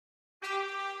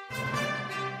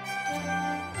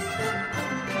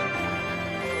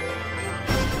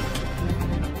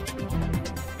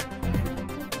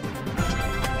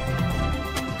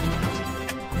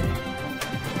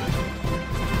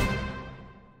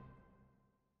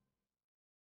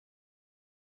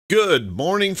Good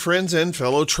morning, friends and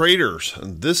fellow traders.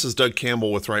 This is Doug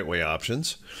Campbell with Right Way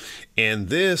Options, and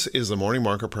this is the morning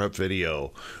market prep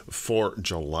video for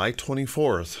July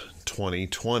 24th,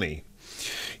 2020.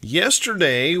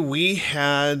 Yesterday we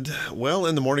had,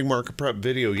 in the morning market prep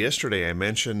video yesterday, I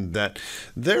mentioned that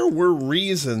there were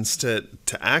reasons to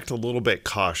act a little bit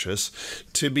cautious,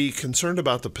 to be concerned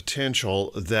about the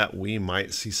potential that we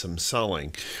might see some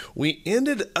selling. We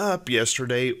ended up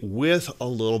yesterday with a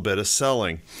little bit of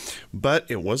selling, but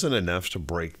it wasn't enough to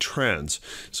break trends.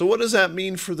 So what does that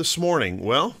mean for this morning?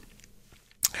 Well,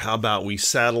 how about we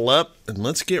saddle up and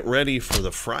let's get ready for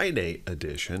the Friday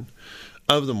edition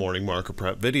of the morning market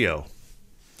prep video.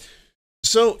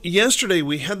 So yesterday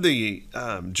we had the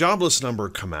jobless number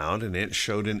come out, and it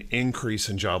showed an increase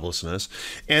in joblessness.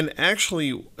 And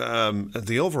actually,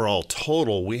 the overall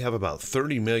total, we have about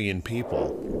 30 million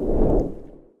people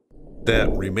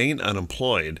that remain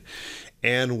unemployed.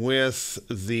 And with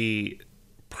the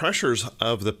pressures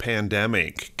of the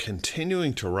pandemic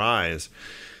continuing to rise,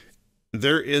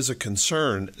 there is a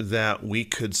concern that we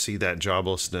could see that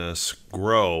joblessness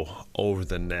grow over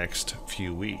the next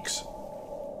few weeks.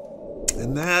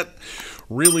 And that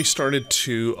really started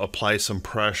to apply some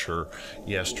pressure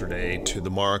yesterday to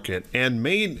the market, and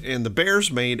the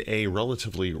bears made a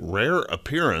relatively rare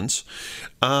appearance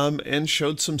and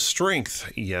showed some strength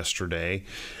yesterday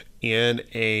in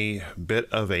a bit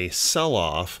of a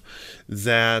sell-off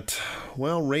that,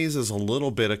 raises a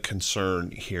little bit of concern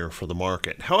here for the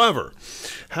market. However,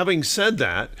 having said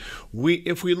that,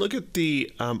 if we look at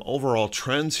the overall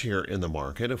trends here in the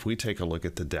market, if we take a look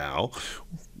at the Dow,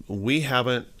 we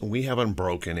haven't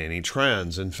broken any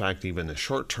trends. In fact, even the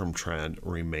short-term trend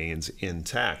remains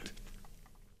intact.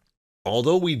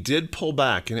 Although we did pull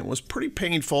back, and it was pretty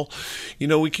painful.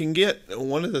 We can get,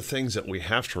 one of the things that we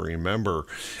have to remember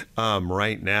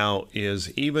right now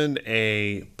is even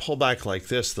a pullback like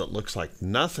this that looks like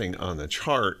nothing on the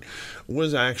chart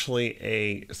was actually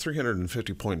a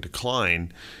 350-point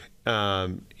decline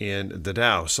in the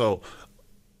Dow. So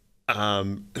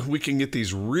we can get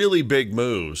these really big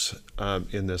moves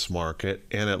in this market,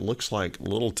 and it looks like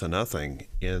little to nothing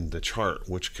in the chart,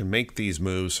 which can make these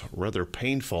moves rather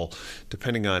painful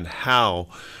depending on how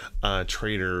when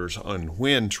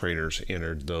traders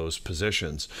entered those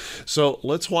positions. So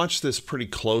let's watch this pretty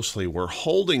closely. We're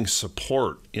holding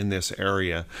support in this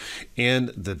area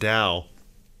in the Dow.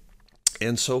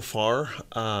 And so far,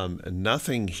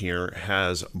 nothing here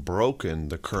has broken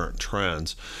the current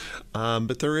trends,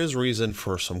 but there is reason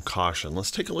for some caution. Let's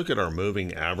take a look at our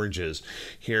moving averages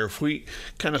here. If we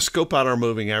kind of scope out our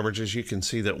moving averages, you can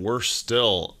see that we're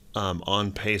still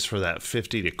on pace for that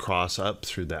 50 to cross up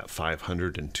through that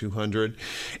 500 and 200,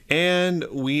 and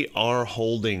we are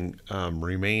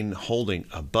remain holding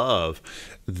above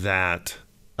that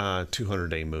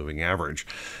 200-day moving average.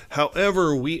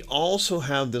 However, we also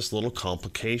have this little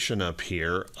complication up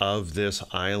here of this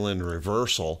island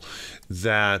reversal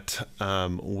that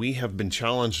we have been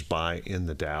challenged by in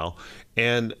the Dow,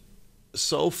 and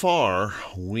so far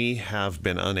we have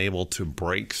been unable to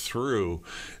break through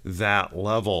that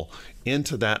level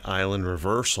into that island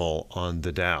reversal on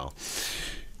the Dow.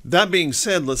 That being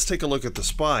said, let's take a look at the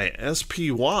SPY.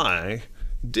 SPY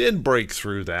did break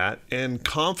through that and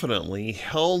confidently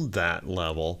held that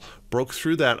level, broke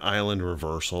through that island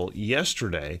reversal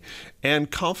yesterday,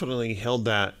 and confidently held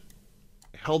that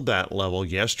level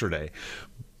yesterday.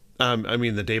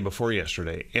 The day before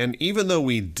yesterday. And even though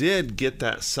we did get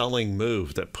that selling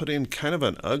move that put in kind of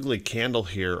an ugly candle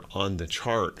here on the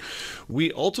chart,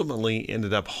 we ultimately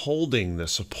ended up holding the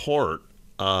support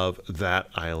of that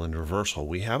island reversal.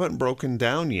 We haven't broken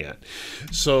down yet.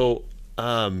 So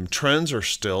trends are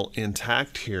still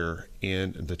intact here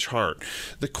in the chart.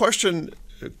 The question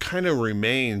kind of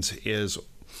remains is,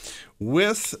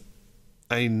 with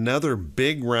another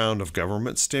big round of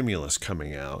government stimulus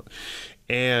coming out,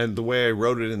 and the way I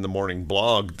wrote it in the morning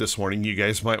blog this morning, you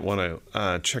guys might want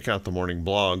to check out the morning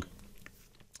blog.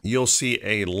 You'll see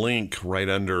a link right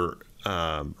under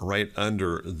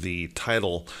the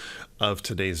title of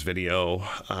today's video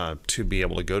to be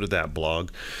able to go to that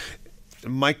blog.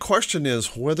 My question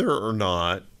is whether or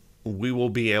not we will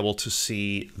be able to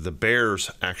see the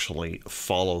bears actually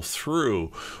follow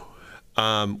through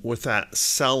with that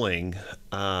selling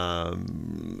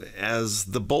as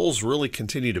the bulls really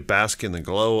continue to bask in the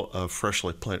glow of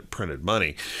freshly printed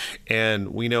money. And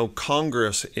we know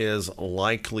Congress is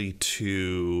likely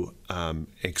to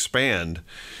expand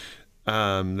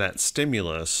that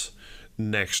stimulus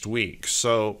next week.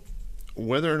 So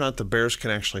whether or not the bears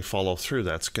can actually follow through,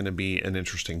 that's going to be an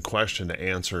interesting question to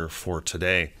answer for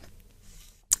today.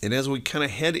 And as we kind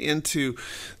of head into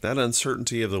that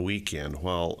uncertainty of the weekend,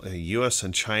 while U.S.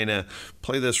 and China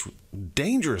play this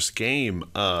dangerous game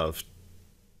of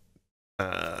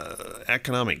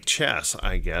economic chess,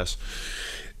 I guess,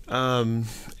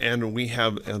 and we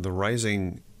have the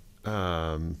rising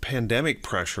pandemic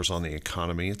pressures on the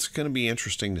economy, it's going to be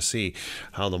interesting to see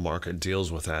how the market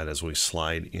deals with that as we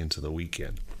slide into the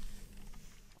weekend.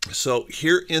 So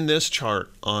here in this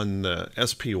chart on the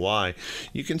SPY,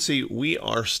 you can see we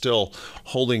are still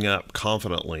holding up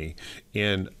confidently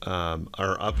in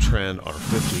our uptrend. Our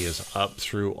 50 is up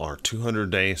through our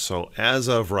 200-day. So as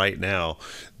of right now,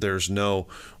 there's no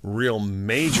real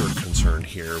major concern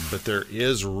here, but there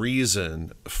is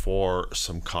reason for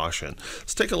some caution.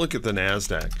 Let's take a look at the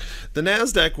NASDAQ. The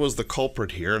NASDAQ was the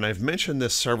culprit here, and I've mentioned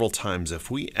this several times. If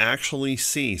we actually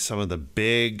see some of the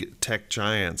big tech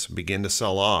giants begin to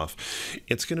sell off,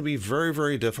 it's going to be very,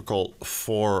 very difficult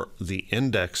for the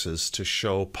indexes to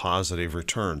show positive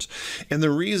returns. And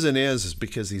the reason is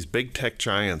because these big tech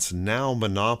giants now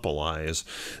monopolize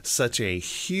such a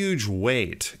huge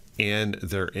weight in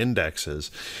their indexes.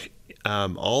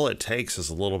 All it takes is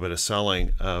a little bit of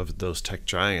selling of those tech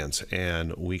giants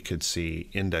and we could see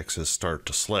indexes start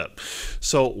to slip.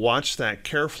 So watch that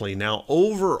carefully. Now,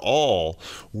 overall,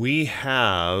 we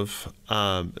have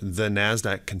the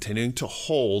NASDAQ continuing to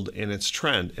hold in its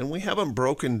trend, and we haven't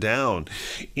broken down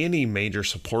any major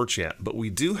supports yet, but we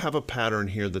do have a pattern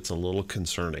here that's a little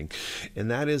concerning, and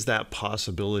that is that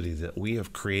possibility that we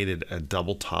have created a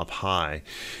double top high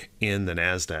in the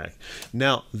NASDAQ.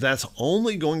 Now, that's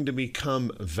only going to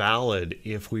become valid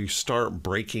if we start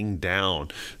breaking down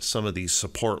some of these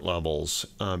support levels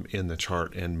in the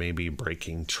chart and maybe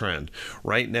breaking trend.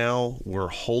 Right now, we're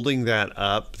holding that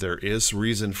up. There is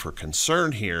reason for concern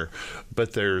here,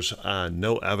 but there's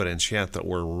no evidence yet that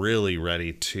we're really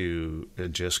ready to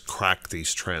just crack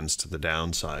these trends to the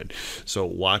downside. So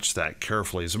watch that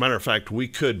carefully. As a matter of fact, we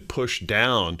could push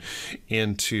down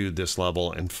into this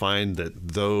level and find that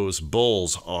those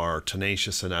bulls are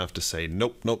tenacious enough to say,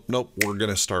 nope, nope, nope, we're going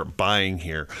to start buying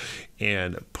here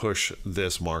and push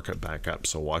this market back up.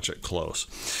 So watch it close.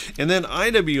 And then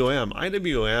IWM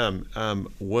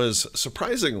was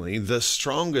surprisingly the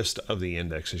strongest of the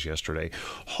indexes yesterday,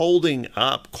 holding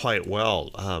up quite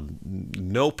well.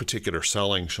 No particular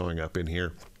selling showing up in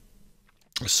here.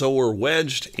 So we're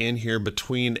wedged in here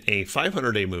between a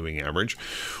 500-day moving average,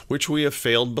 which we have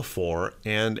failed before,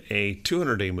 and a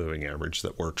 200-day moving average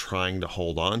that we're trying to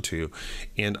hold on to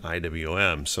in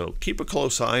IWM. So keep a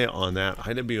close eye on that.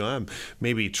 IWM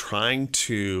may be trying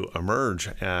to emerge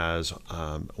as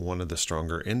one of the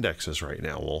stronger indexes right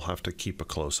now. We'll have to keep a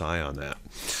close eye on that.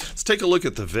 Let's take a look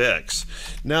at the VIX.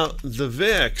 Now, the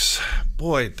VIX,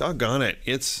 boy, doggone it.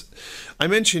 I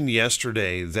mentioned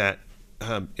yesterday that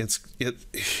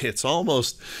it's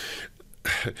almost,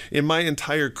 in my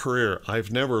entire career,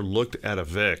 I've never looked at a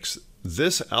VIX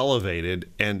this elevated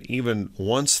and even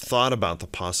once thought about the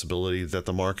possibility that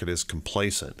the market is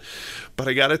complacent. But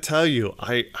I got to tell you,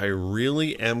 I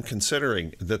really am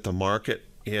considering that the market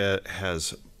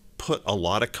has put a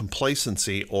lot of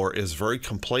complacency, or is very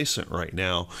complacent right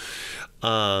now,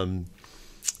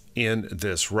 in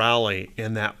this rally,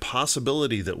 and that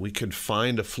possibility that we could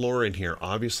find a floor in here.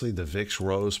 Obviously, the VIX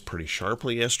rose pretty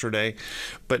sharply yesterday,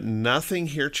 but nothing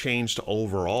here changed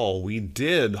overall. We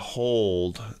did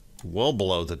hold well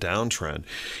below the downtrend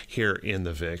here in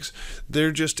the VIX.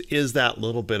 There just is that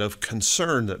little bit of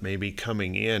concern that may be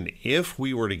coming in. If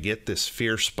we were to get this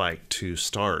fear spike to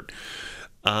start,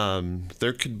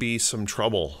 there could be some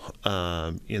trouble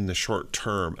in the short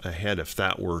term ahead if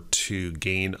that were to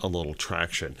gain a little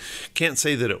traction. Can't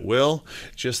say that it will,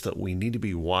 just that we need to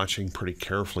be watching pretty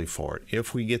carefully for it.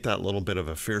 If we get that little bit of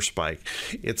a fear spike,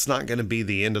 it's not going to be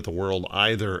the end of the world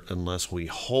either, unless we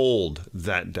hold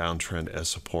that downtrend as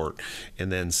support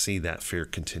and then see that fear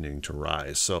continuing to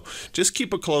rise. So just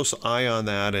keep a close eye on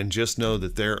that, and just know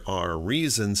that there are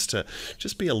reasons to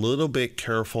just be a little bit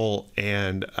careful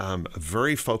and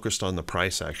very focused on the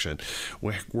price action.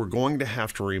 We're going to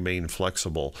have to remain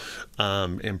flexible,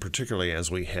 and particularly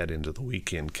as we head into the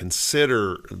weekend,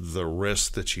 consider the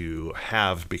risk that you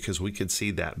have, because we could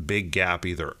see that big gap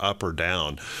either up or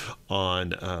down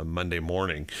on Monday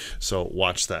morning. So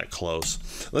watch that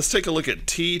close. Let's take a look at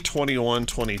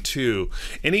T2122.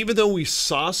 And even though we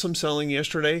saw some selling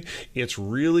yesterday, it's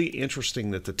really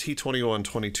interesting that the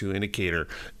T2122 indicator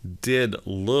did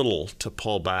little to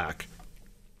pull back.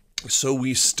 So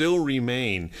we still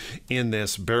remain in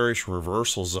this bearish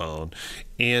reversal zone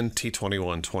in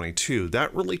T2122.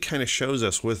 That really kind of shows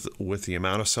us with the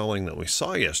amount of selling that we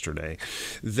saw yesterday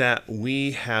that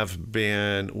we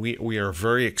are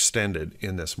very extended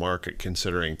in this market,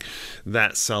 considering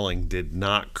that selling did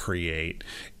not create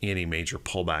any major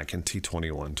pullback in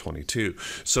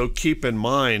T2122. So keep in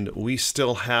mind, we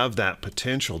still have that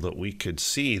potential that we could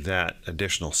see that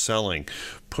additional selling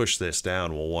push this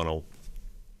down. We'll want to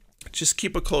just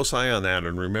keep a close eye on that,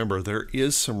 and remember there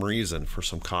is some reason for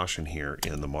some caution here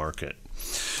in the market.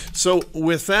 So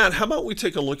with that, how about we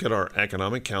take a look at our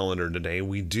economic calendar today?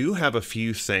 We do have a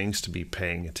few things to be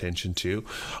paying attention to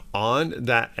on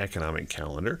that economic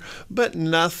calendar, but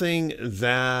nothing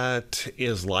that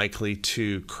is likely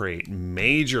to create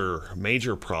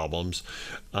major problems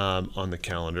on the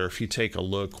calendar. If you take a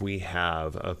look, we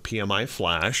have a PMI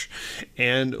flash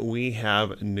and we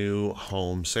have new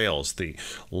home sales. The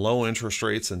low interest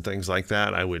rates and things like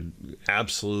that, I would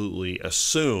absolutely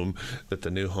assume that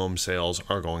the new home sales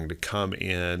are going to come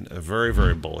in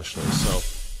very bullishly. So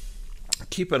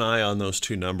keep an eye on those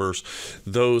two numbers.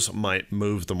 Those might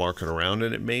move the market around,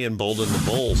 and it may embolden the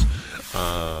bulls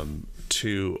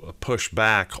to push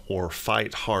back or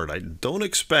fight hard. I don't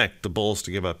expect the bulls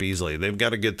to give up easily. They've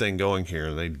got a good thing going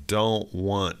here. They don't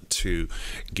want to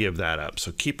give that up.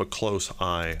 So keep a close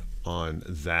eye on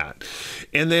that.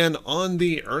 And then on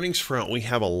the earnings front, we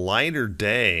have a lighter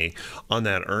day on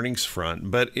that earnings front,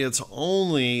 but it's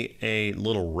only a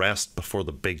little rest before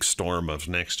the big storm of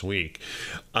next week.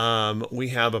 We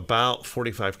have about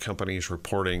 45 companies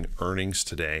reporting earnings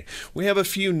today. We have a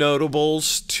few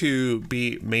notables to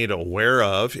be made aware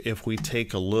of. If we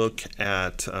take a look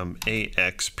at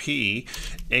AXP,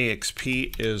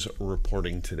 AXP is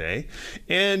reporting today,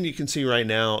 and you can see right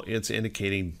now it's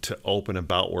indicating to open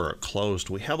about where it closed.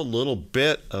 We have a little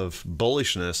bit of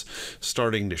bullishness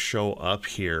starting to show up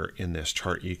here in this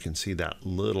chart. You can see that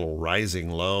little rising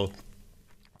low,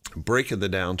 break of the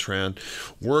downtrend,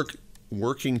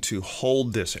 working to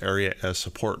hold this area as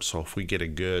support. So if we get a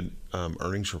good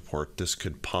earnings report, this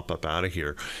could pop up out of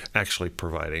here, actually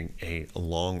providing a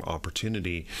long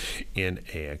opportunity in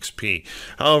AXP.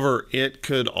 However, it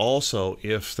could also,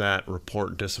 if that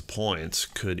report disappoints,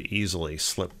 could easily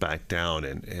slip back down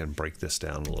and break this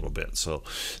down a little bit. So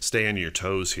stay on your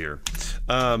toes here.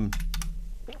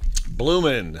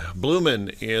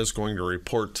 Bloomin is going to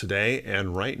report today,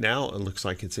 and right now it looks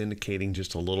like it's indicating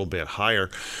just a little bit higher,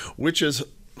 which is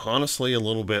honestly a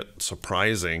little bit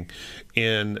surprising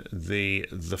in the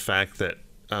fact that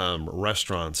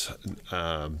restaurants,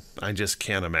 I just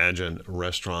can't imagine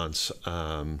restaurants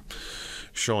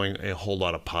showing a whole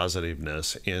lot of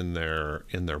positiveness in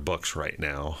their books right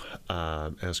now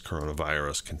as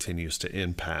coronavirus continues to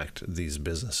impact these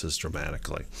businesses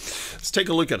dramatically. Let's take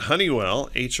a look at Honeywell.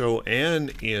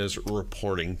 HON is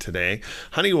reporting today.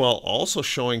 Honeywell also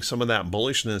showing some of that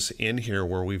bullishness in here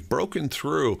where we've broke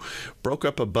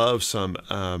up above some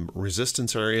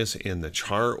resistance areas in the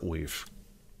chart. We've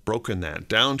broken that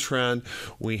downtrend.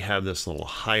 We have this little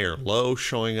higher low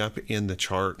showing up in the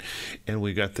chart, and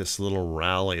we got this little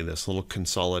rally, this little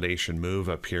consolidation move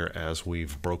up here as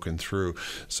we've broken through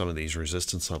some of these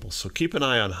resistance levels. So keep an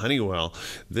eye on Honeywell.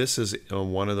 This is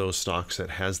one of those stocks that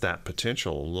has that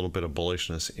potential, a little bit of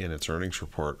bullishness in its earnings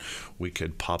report. We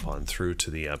could pop on through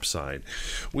to the upside.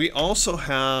 We also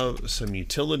have some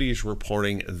utilities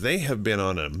reporting. They have been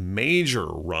on a major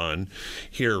run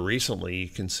here recently. You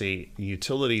can see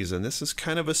utilities, and this is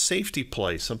kind of a safety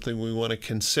play, something we want to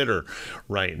consider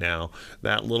right now.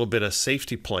 That little bit of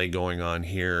safety play going on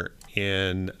here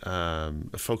in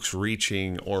folks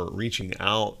reaching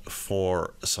out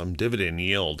for some dividend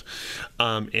yield.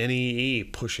 NEE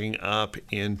pushing up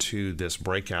into this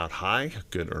breakout high. A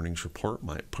good earnings report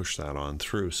might push that on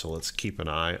through, so let's keep an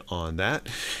eye on that.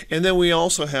 And then we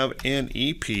also have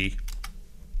NEP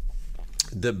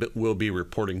that will be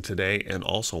reporting today, and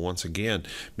also once again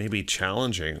maybe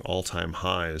challenging all-time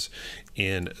highs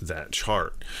in that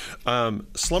chart.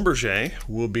 Schlumberger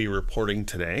will be reporting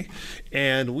today,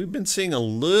 and we've been seeing a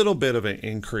little bit of an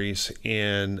increase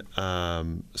in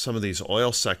some of these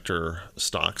oil sector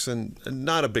stocks, and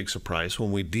not a big surprise.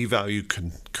 When we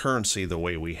devalue currency the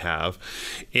way we have,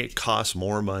 it costs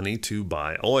more money to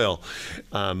buy oil,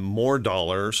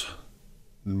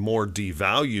 more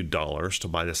devalued dollars to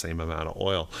buy the same amount of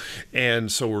oil.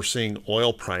 And so we're seeing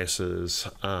oil prices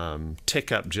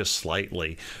tick up just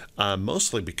slightly,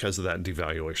 mostly because of that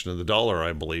devaluation of the dollar,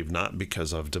 I believe, not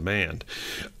because of demand.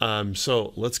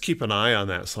 So let's keep an eye on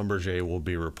that. Schlumberger will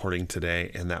be reporting today,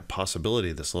 and that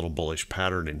possibility, this little bullish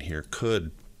pattern in here,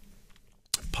 could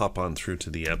pop on through to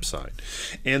the upside.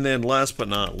 And then last but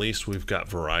not least, we've got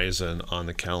Verizon on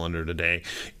the calendar today.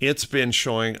 It's been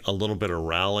showing a little bit of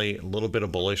rally, a little bit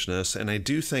of bullishness, and I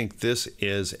do think this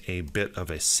is a bit of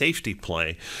a safety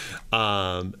play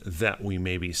that we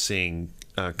may be seeing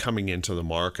coming into the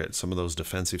market. Some of those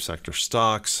defensive sector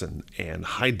stocks and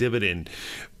high dividend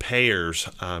payers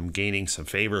gaining some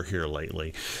favor here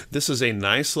lately. This is a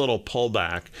nice little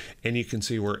pullback, and you can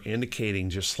see we're indicating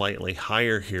just slightly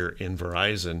higher here in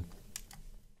Verizon.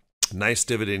 Nice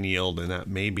dividend yield, and that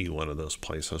may be one of those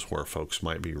places where folks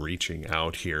might be reaching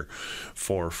out here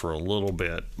for a little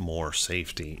bit more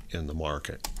safety in the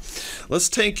market. Let's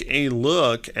take a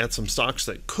look at some stocks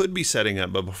that could be setting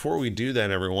up, but before we do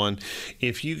that, everyone,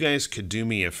 if you guys could do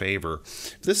me a favor,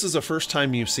 if this is the first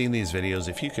time you've seen these videos,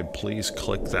 if you could please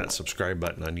click that subscribe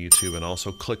button on YouTube and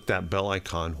also click that bell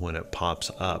icon when it pops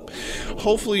up.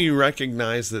 Hopefully you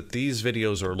recognize that these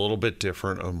videos are a little bit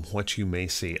different on what you may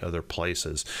see other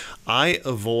places. I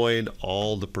avoid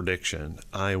all the prediction.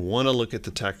 I want to look at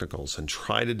the technicals and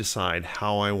try to decide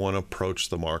how I want to approach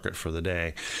the market for the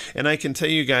day. And I can tell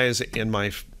you guys, in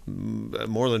my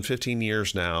more than 15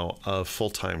 years now of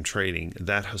full-time trading,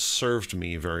 that has served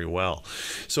me very well.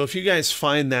 So if you guys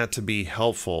find that to be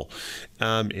helpful,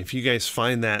 if you guys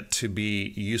find that to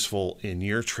be useful in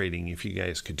your trading, if you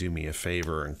guys could do me a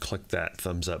favor and click that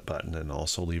thumbs up button and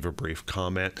also leave a brief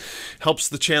comment, helps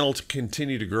the channel to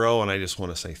continue to grow. And I just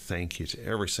want to say thank you to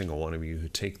every single one of you who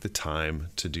take the time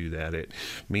to do that. It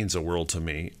means the world to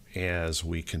me as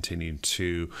we continue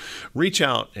to reach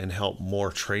out and help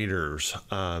more traders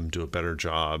do a better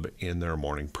job in their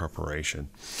morning preparation.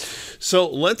 So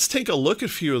let's take a look at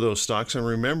a few of those stocks, and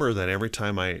remember that every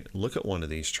time I look at one of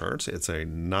these charts, it's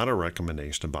not a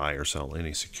recommendation to buy or sell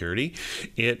any security.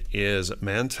 It is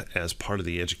meant as part of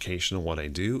the education of what I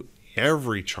do.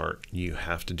 Every chart, you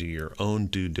have to do your own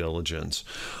due diligence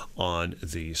on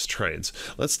these trades.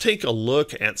 Let's take a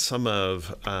look at some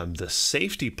of the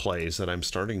safety plays that I'm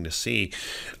starting to see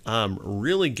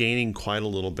really gaining quite a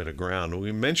little bit of ground.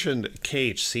 We mentioned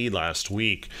KHC last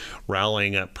week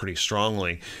rallying up pretty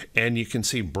strongly, and you can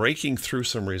see breaking through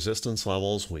some resistance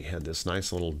levels. We had this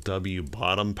nice little W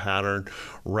bottom pattern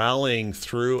rallying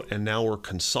through, and now we're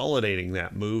consolidating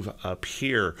that move up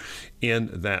here in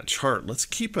that chart. Let's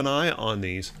keep an eye on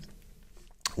these.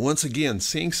 Once again,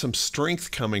 seeing some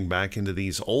strength coming back into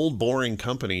these old boring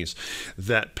companies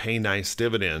that pay nice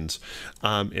dividends.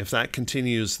 If that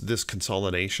continues, this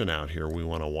consolidation out here, we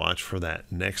want to watch for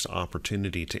that next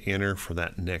opportunity to enter for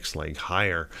that next leg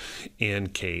higher in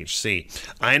KHC.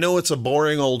 I know it's a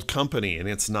boring old company and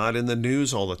it's not in the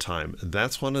news all the time.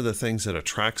 That's one of the things that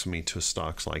attracts me to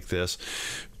stocks like this,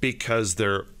 because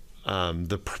they're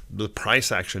the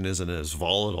price action isn't as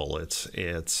volatile. It's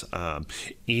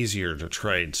easier to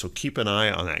trade. So keep an eye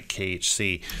on that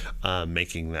KHC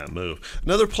making that move.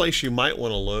 Another place you might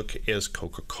want to look is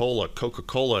Coca-Cola.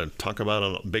 Coca-Cola, talk about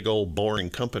a big old boring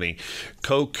company.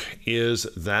 Coke is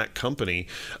that company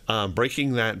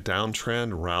breaking that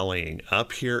downtrend, rallying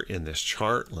up here in this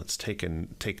chart. Let's take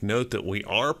note that we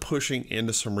are pushing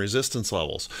into some resistance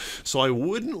levels. So I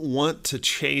wouldn't want to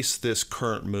chase this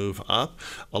current move up.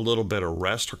 A little bit of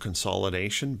rest or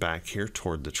consolidation back here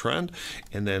toward the trend,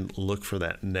 and then look for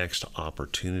that next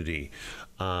opportunity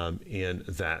in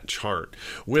that chart.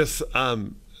 With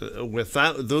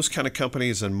those kind of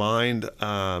companies in mind,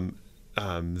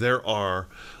 there are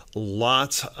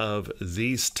lots of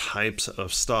these types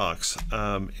of stocks,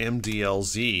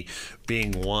 MDLZ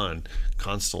being one,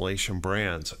 Constellation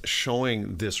Brands,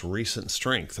 showing this recent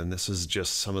strength. And this is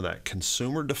just some of that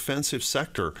consumer defensive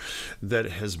sector that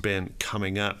has been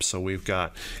coming up. So we've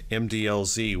got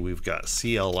MDLZ, we've got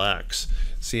CLX.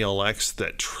 CLX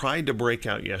that tried to break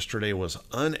out yesterday, was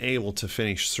unable to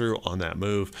finish through on that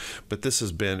move, but this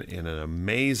has been in an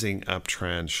amazing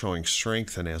uptrend, showing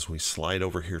strength. And as we slide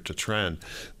over here to trend,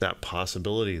 that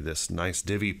possibility, this nice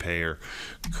divvy payer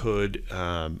could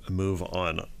move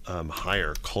on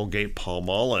higher.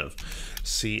 Colgate-Palmolive,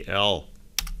 CL,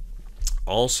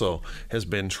 also has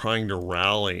been trying to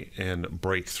rally and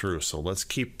break through. So let's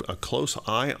keep a close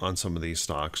eye on some of these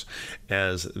stocks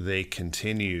as they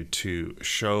continue to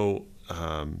show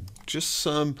just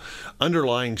some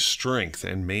underlying strength,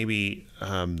 and maybe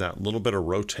that little bit of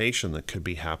rotation that could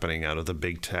be happening out of the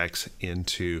big techs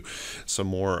into some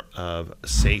more of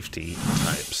safety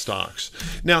type stocks.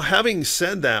 Now, having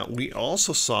said that, we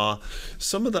also saw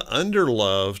some of the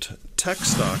underloved tech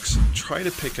stocks try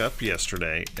to pick up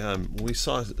yesterday. We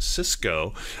saw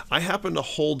Cisco. I happen to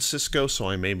hold Cisco, so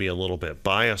I may be a little bit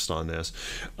biased on this.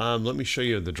 Let me show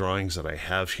you the drawings that I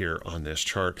have here on this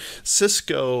chart.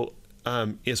 Cisco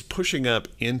is pushing up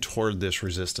in toward this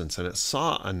resistance, and it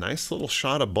saw a nice little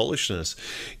shot of bullishness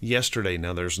yesterday.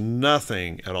 Now, there's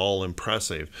nothing at all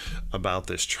impressive about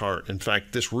this chart. In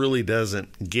fact, this really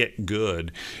doesn't get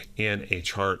good in a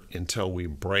chart until we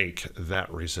break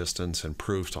that resistance and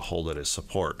prove to hold it as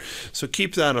support. So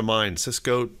keep that in mind.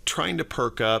 Cisco trying to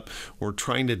perk up. We're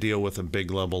trying to deal with a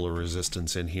big level of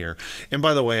resistance in here. And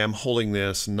by the way, I'm holding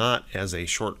this not as a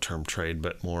short-term trade,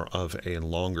 but more of a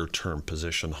longer-term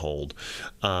position hold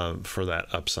for that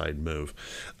upside move.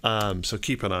 So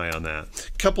keep an eye on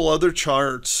that. A couple other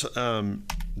charts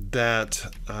that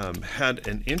had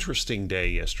an interesting day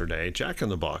yesterday. Jack in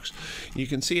the Box. You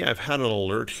can see I've had an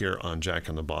alert here on Jack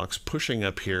in the Box, pushing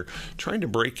up here, trying to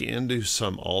break into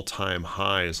some all-time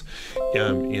highs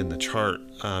in the chart.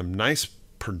 Nice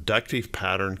productive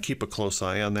pattern. Keep a close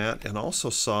eye on that. And also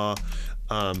saw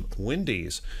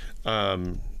Wendy's.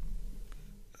 All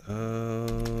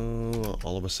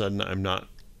of a sudden, I'm not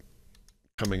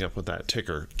coming up with that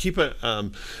ticker. Keep an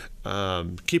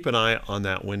eye on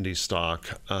that Wendy's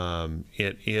stock.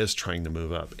 It is trying to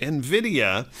move up.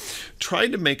 Nvidia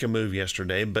tried to make a move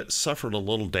yesterday, but suffered a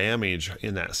little damage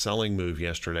in that selling move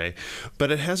yesterday,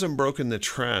 but it hasn't broken the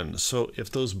trend. So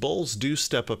if those bulls do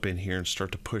step up in here and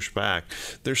start to push back,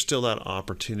 there's still that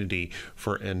opportunity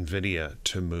for Nvidia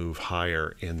to move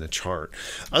higher in the chart.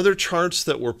 Other charts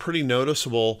that were pretty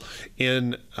noticeable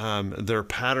in their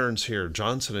patterns here,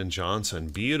 Johnson & Johnson,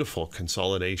 beautiful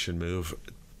consolidation move,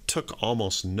 took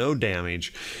almost no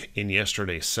damage in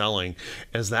yesterday's selling.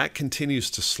 As that continues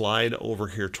to slide over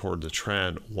here toward the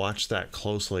trend, watch that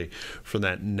closely for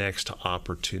that next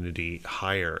opportunity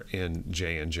higher in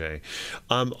J&J.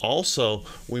 Also,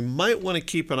 we might want to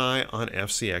keep an eye on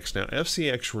FCX. Now,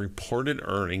 FCX reported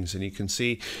earnings, and you can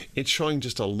see it's showing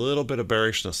just a little bit of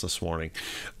bearishness this morning.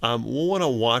 We'll want to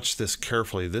watch this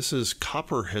carefully.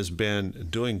 Copper has been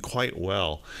doing quite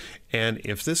well. And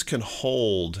if this can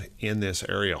hold in this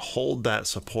area, hold that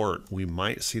support, we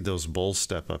might see those bulls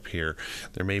step up here.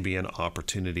 There may be an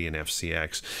opportunity in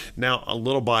FCX. Now, a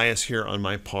little bias here on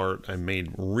my part. I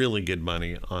made really good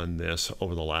money on this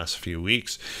over the last few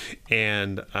weeks,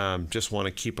 and just want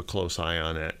to keep a close eye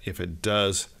on it. If it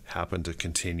does happen to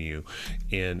continue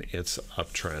in its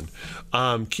uptrend.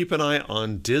 Keep an eye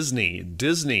on Disney.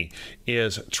 Disney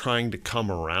is trying to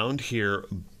come around here.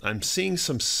 I'm seeing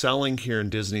some selling here in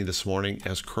Disney this morning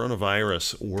as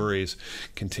coronavirus worries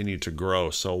continue to grow.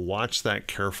 So watch that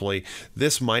carefully.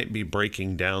 This might be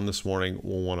breaking down this morning.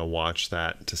 We'll want to watch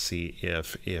that to see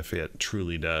if it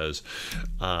truly does.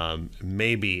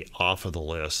 Maybe off of the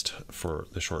list for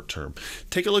the short term.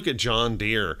 Take a look at John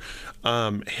Deere.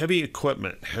 Heavy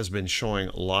equipment has been showing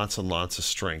lots and lots of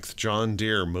strength. John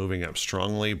Deere moving up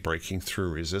strongly, breaking through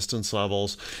resistance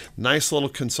levels. Nice little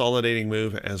consolidating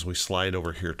move as we slide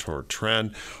over here toward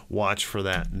trend. Watch for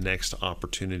that next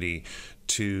opportunity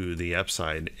to the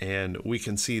upside, and we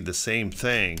can see the same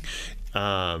thing,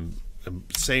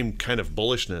 same kind of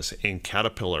bullishness in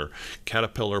Caterpillar.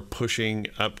 Caterpillar pushing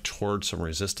up towards some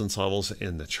resistance levels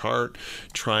in the chart,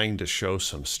 trying to show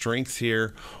some strength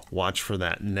here. Watch for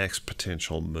that next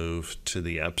potential move to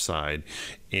the upside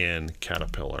in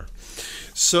Caterpillar.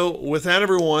 So with that,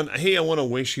 everyone, hey, I want to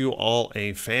wish you all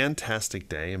a fantastic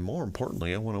day, and more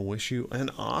importantly, I want to wish you an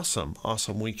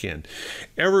awesome weekend.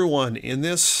 Everyone, in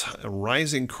this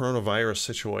rising coronavirus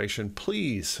situation,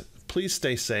 please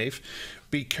stay safe.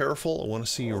 Be careful. I want to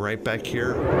see you right back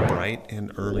here bright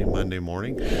and early Monday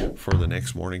morning for the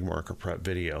next morning market prep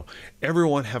video.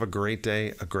 Everyone have a great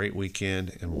day, a great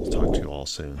weekend, and we'll talk to you all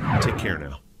soon. Take care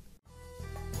now.